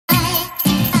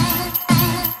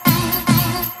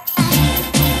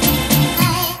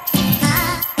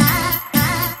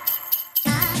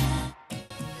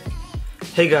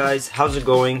Hey guys, how's it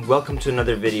going? Welcome to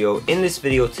another video. In this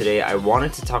video today, I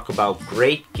wanted to talk about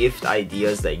great gift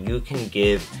ideas that you can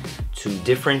give to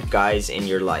different guys in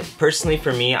your life. Personally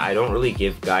for me, I don't really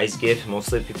give guys gifts.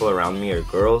 Mostly people around me are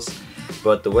girls.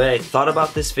 But the way I thought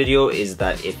about this video is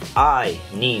that if I,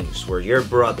 Neems, were your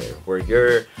brother, were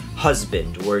your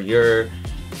husband, were your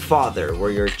father,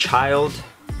 were your child,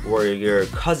 were your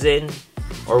cousin,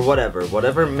 or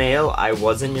whatever male I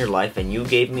was in your life and you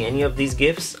gave me any of these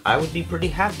gifts, I would be pretty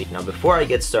happy. Now before I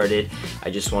get started, I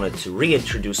just wanted to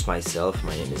reintroduce myself.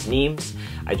 My name is Neems.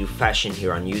 I do fashion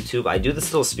here on YouTube. I do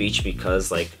this little speech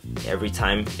because like every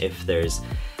time if there's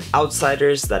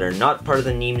outsiders that are not part of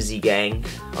the Neemsy gang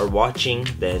are watching,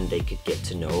 then they could get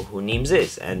to know who Neems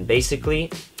is. And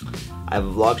basically, I have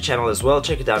a vlog channel as well,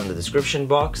 check it down in the description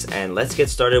box, and let's get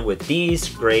started with these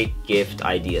great gift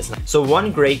ideas. So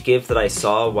one great gift that I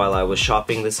saw while I was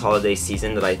shopping this holiday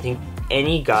season that I think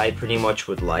any guy pretty much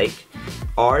would like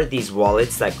are these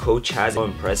wallets that Coach has.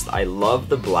 I'm impressed. I love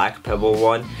the black pebble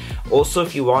one. Also,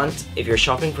 if you're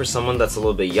shopping for someone that's a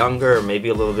little bit younger or maybe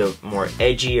a little bit more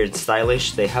edgy and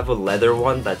stylish, they have a leather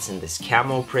one that's in this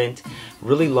camo print.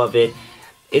 Really love it.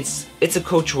 It's a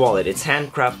Coach wallet. It's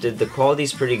handcrafted, the quality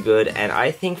is pretty good, and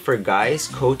I think for guys,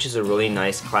 Coach is a really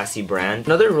nice, classy brand.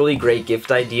 Another really great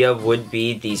gift idea would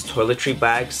be these toiletry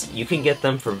bags. You can get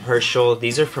them from Herschel.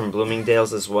 These are from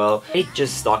Bloomingdale's as well. It's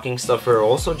just stocking stuffer, or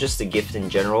also just a gift in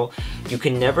general. You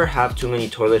can never have too many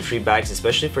toiletry bags,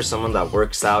 especially for someone that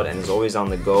works out and is always on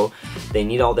the go. They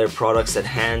need all their products at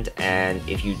hand, and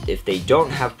if they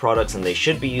don't have products and they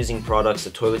should be using products,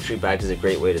 a toiletry bag is a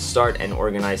great way to start and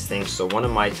organize things. So one of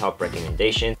my top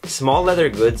recommendations. Small leather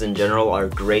goods in general are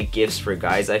great gifts for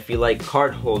guys. I feel like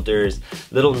card holders,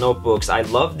 little notebooks. I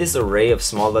love this array of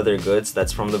small leather goods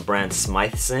that's from the brand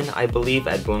Smythson, I believe,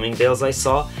 at Bloomingdale's I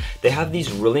saw. They have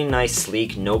these really nice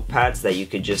sleek notepads that you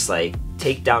could just like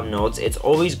take down notes. It's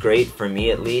always great, for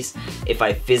me at least, if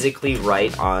I physically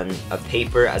write on a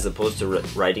paper as opposed to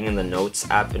writing in the notes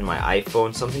app in my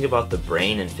iPhone. Something about the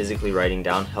brain and physically writing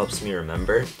down helps me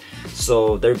remember.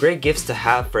 So they're great gifts to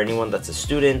have for anyone that's a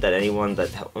student, anyone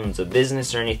that owns a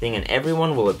business or anything, and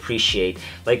everyone will appreciate.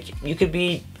 Like, you could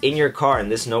be in your car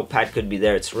and this notepad could be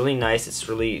there. It's really nice, it's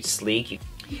really sleek.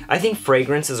 I think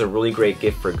fragrance is a really great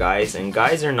gift for guys, and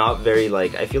guys are not very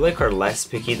I feel like are less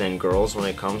picky than girls when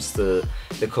it comes to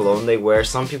the cologne they wear.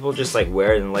 Some people just like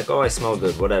wear it and like, oh, I smell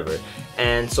good, whatever.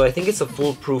 And so I think it's a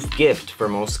foolproof gift for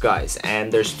most guys, and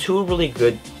there's two really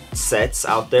good sets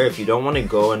out there if you don't want to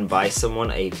go and buy someone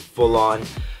a full-on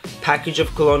package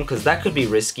of cologne, because that could be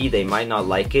risky, they might not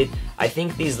like it. I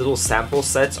think these little sample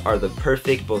sets are the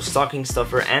perfect both stocking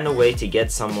stuffer and a way to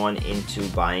get someone into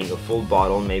buying a full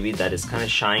bottle maybe that is kind of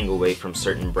shying away from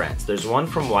certain brands. There's one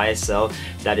from YSL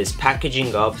that is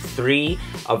packaging up 3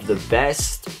 of the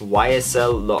best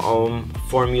YSL L'Homme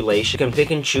formulation. You can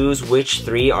pick and choose which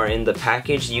 3 are in the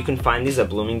package. You can find these at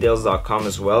bloomingdales.com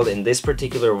as well. In this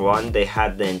particular one, they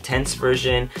had the intense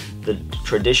version, the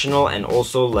traditional, and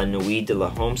also La Nuit de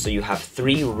L'Homme. So you have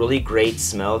 3 really great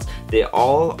smells. They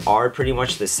all are pretty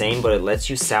much the same, but it lets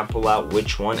you sample out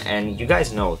which one. And you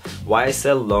guys know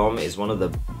YSL L'Homme is one of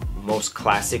the most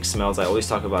classic smells. I always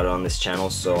talk about it on this channel,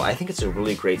 so I think it's a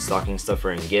really great stocking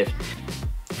stuffer and gift.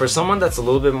 For someone that's a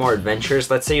little bit more adventurous,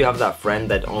 let's say you have that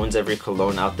friend that owns every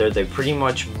cologne out there, they pretty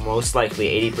much most likely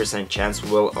 80% chance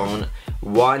will own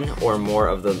one or more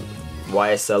of the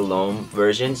YSL L'Homme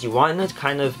versions. You want to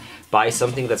kind of buy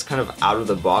something that's kind of out of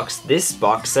the box. This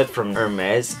box set from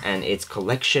Hermes, and it's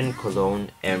Collection Cologne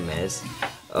Hermes,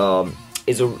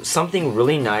 is something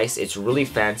really nice. It's really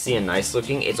fancy and nice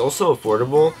looking. It's also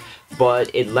affordable,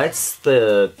 but it lets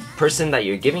the person that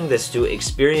you're giving this to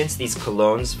experience these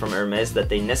colognes from Hermes that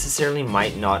they necessarily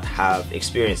might not have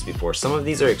experienced before. Some of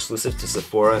these are exclusive to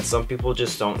Sephora, and some people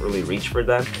just don't really reach for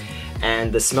them,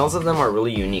 and the smells of them are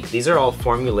really unique. These are all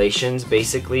formulations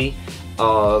basically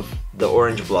of the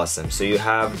orange blossom. So you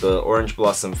have the orange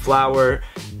blossom flower,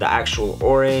 the actual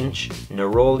orange,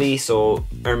 neroli. So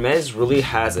Hermes really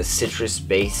has a citrus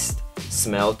based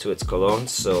smell to its cologne.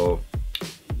 So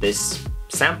this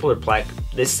sampler, try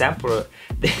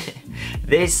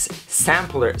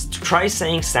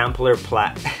saying sampler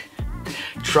plaque.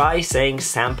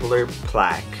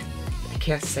 I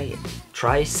can't say it.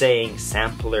 Try saying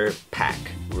sampler pack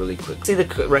really quick. See,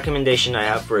 the recommendation I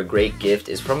have for a great gift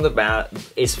is from the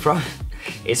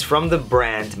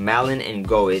brand Malin and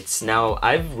Goetz. Now,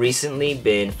 I've recently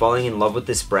been falling in love with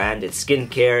this brand. It's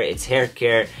skincare, it's hair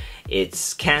care,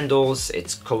 it's candles,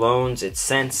 it's colognes, it's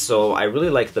scents. So I really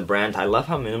like the brand. I love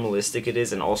how minimalistic it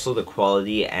is and also the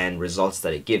quality and results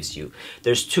that it gives you.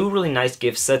 There's two really nice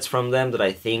gift sets from them that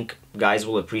I think guys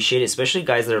will appreciate, especially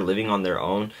guys that are living on their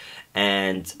own,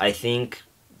 and I think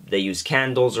they use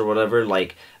candles or whatever,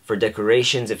 like for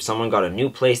decorations. If someone got a new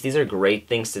place, these are great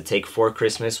things to take for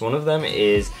Christmas. One of them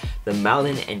is the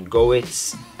Malin and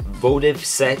Goetz votive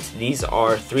set. These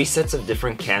are 3 sets of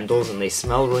different candles and they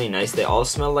smell really nice. They all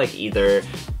smell like either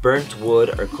burnt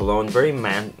wood or cologne, very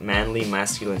manly,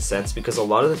 masculine scents, because a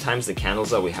lot of the times the candles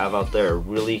that we have out there are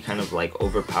really kind of like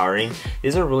overpowering.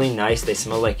 These are really nice. They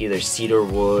smell like either cedar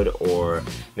wood or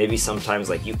maybe sometimes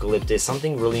like eucalyptus,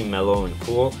 something really mellow and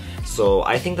cool. So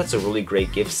I think that's a really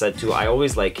great gift set too. I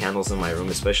always like candles in my room,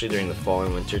 especially during the fall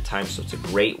and winter time, so it's a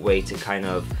great way to kind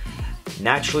of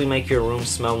naturally make your room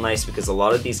smell nice, because a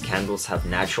lot of these candles have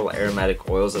natural aromatic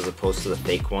oils as opposed to the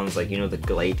fake ones, like, you know, the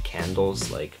Glade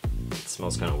candles. Like, it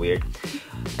smells kind of weird.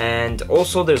 And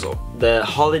also there's the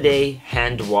holiday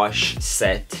hand wash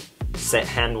set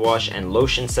hand wash and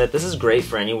lotion set. This is great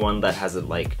for anyone that has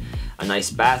like a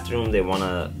nice bathroom. They want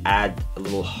to add a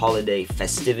little holiday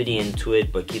festivity into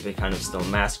it but keep it kind of still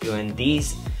masculine.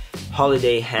 These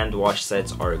holiday hand wash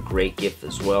sets are a great gift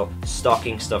as well.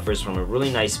 Stocking stuffers from a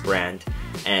really nice brand,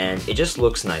 and it just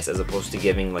looks nice as opposed to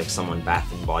giving like someone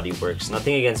Bath and Body Works.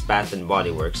 Nothing against Bath and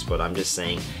Body Works, but I'm just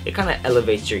saying it kind of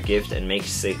elevates your gift and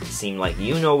makes it seem like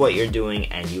you know what you're doing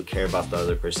and you care about the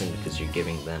other person because you're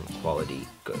giving them quality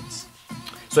goods.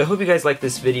 So I hope you guys liked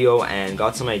this video and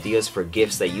got some ideas for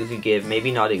gifts that you could give.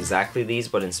 Maybe not exactly these,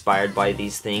 but inspired by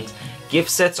these things. Gift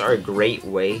sets are a great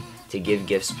way to give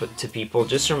gifts to people.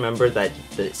 Just remember that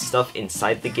the stuff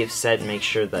inside the gift set, make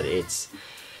sure that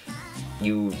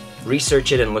you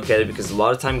research it and look at it, because a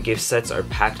lot of time gift sets are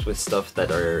packed with stuff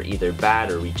that are either bad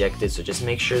or rejected. So just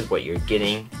make sure what you're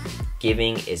giving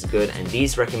is good. And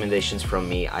these recommendations from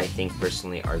me, I think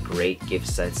personally, are great gift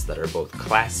sets that are both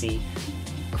classy,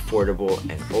 affordable,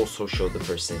 and also show the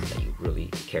person that you really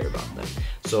care about them.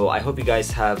 So I hope you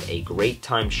guys have a great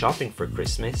time shopping for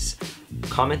Christmas.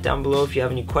 Comment down below if you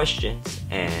have any questions,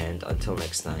 and until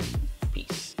next time.